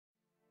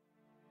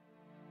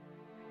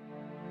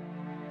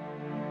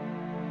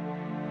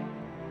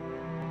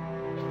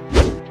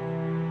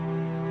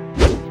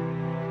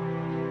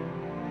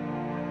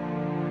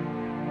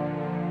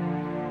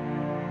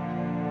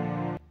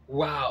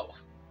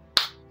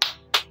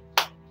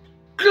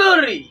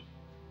worry.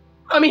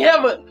 I'm in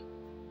heaven.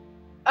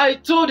 I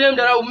told them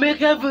that I will make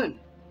heaven.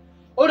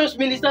 All those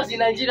ministers in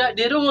Nigeria,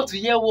 they don't want to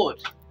hear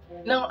word.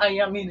 Now I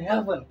am in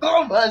heaven.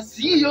 Come and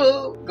see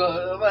you.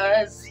 Come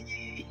and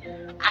see.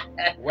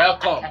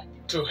 Welcome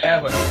to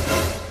heaven.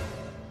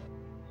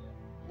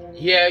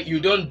 Here you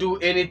don't do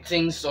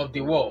anything of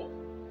the world.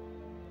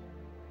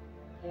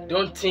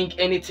 Don't think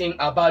anything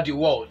about the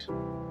world.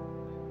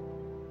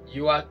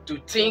 You are to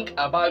think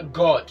about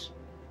God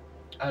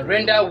and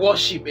render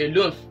worship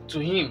alone to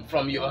Him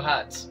from your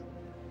heart.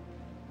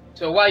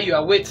 So while you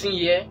are waiting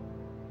here,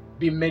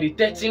 be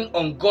meditating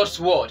on God's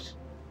word.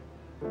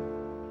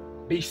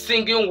 Be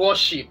singing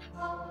worship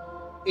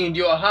in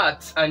your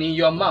heart and in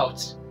your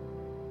mouth.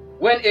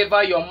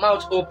 Whenever your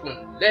mouth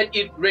opens, let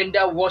it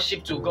render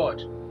worship to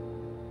God.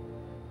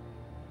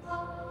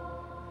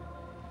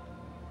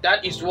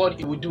 That is what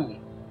you will do.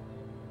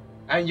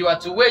 And you are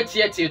to wait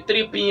here till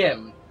 3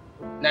 p.m.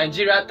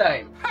 Nigeria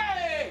time.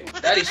 Hey!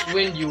 That is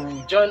when you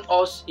will join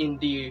us in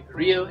the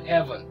real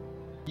heaven.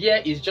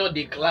 Here is just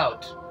the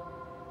cloud.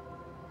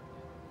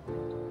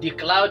 The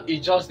cloud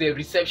is just the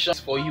reception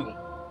for you.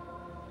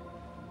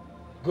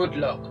 Good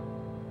luck.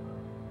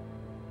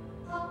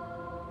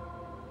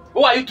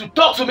 Who are you to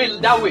talk to me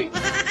that way?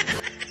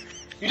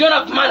 You don't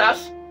have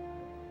manners.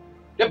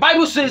 The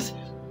Bible says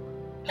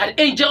that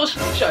angels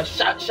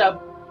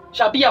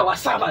shall be our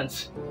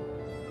servants.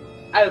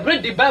 I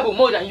read the Bible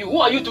more than you. Who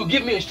are you to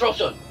give me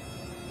instruction?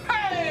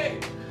 Hey!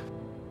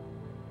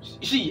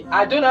 You see,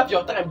 I don't have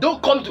your time.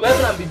 Don't come to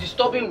heaven and be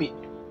disturbing me.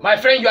 My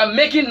friend, you are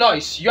making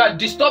noise. You are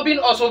disturbing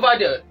us over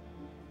there.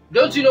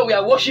 Don't you know we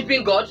are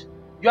worshiping God?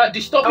 You are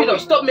disturbing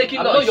us. Stop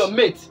making noise. I'm not your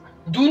mate.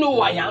 Do you know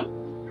who I am?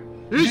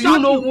 Do you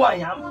know who I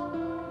am?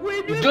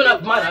 You don't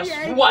have manners.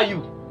 Who are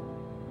you?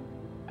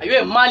 Are you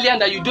a Malian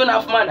that you don't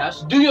have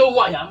manners? Do you know who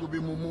I am?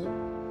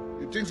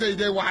 You think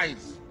they're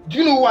wise? Do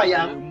you know who I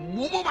am?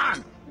 Mumu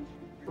man.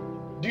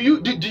 Do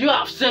you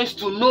have sense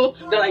to know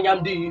that I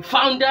am the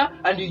founder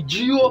and the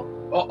GO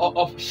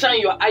of Shine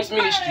Your Eyes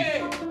Ministry?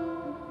 Hey!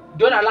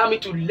 Don't allow me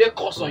to lay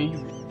curse on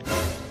you.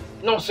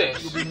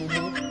 Nonsense.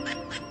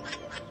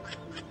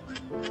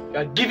 You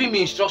are giving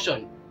me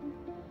instruction.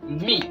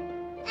 Me,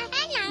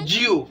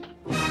 GO,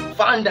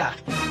 founder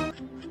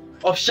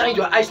of Shine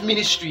Your Eyes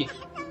Ministry.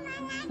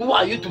 Who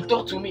are you to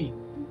talk to me?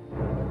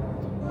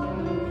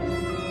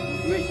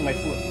 Where is my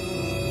phone?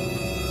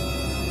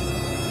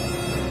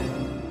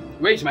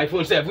 Where is my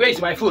phone, sir? Where is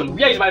my phone?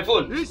 Where is my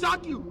phone? He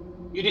shot you.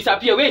 You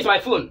disappear. Where is my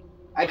phone?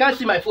 I can't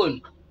see my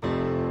phone.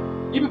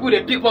 You people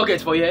they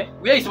pickpocket for here.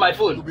 Where is my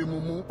phone?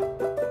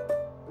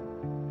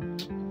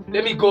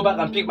 Let me go back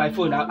and pick my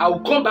phone. I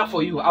will come back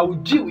for you. I will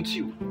deal with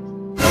you.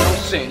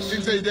 Nonsense.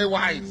 You think they're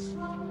wise?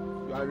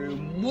 You are a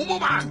mumu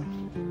man.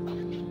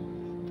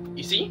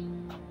 You see?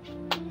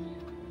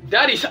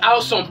 That is how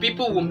some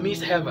people will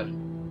miss heaven.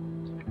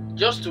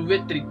 Just to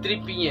wait till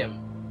 3 p.m.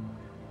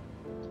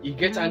 He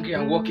gets angry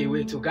and walk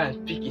away to go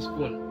and pick his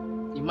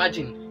phone.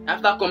 Imagine,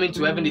 after coming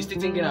to heaven, he's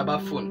still thinking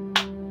about phone.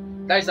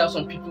 That is how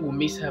some people will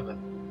miss heaven.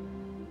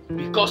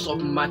 Because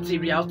of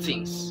material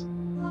things.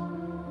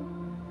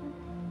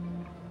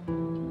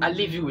 I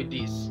leave you with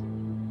this.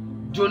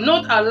 Do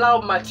not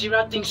allow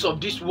material things of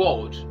this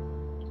world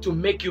to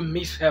make you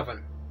miss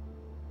heaven.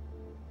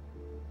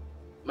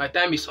 My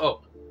time is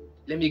up.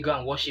 Let me go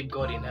and worship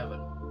God in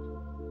heaven.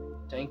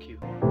 Thank you.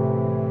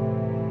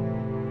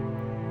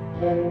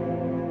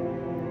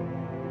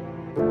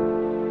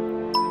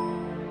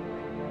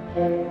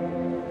 Thank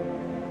you.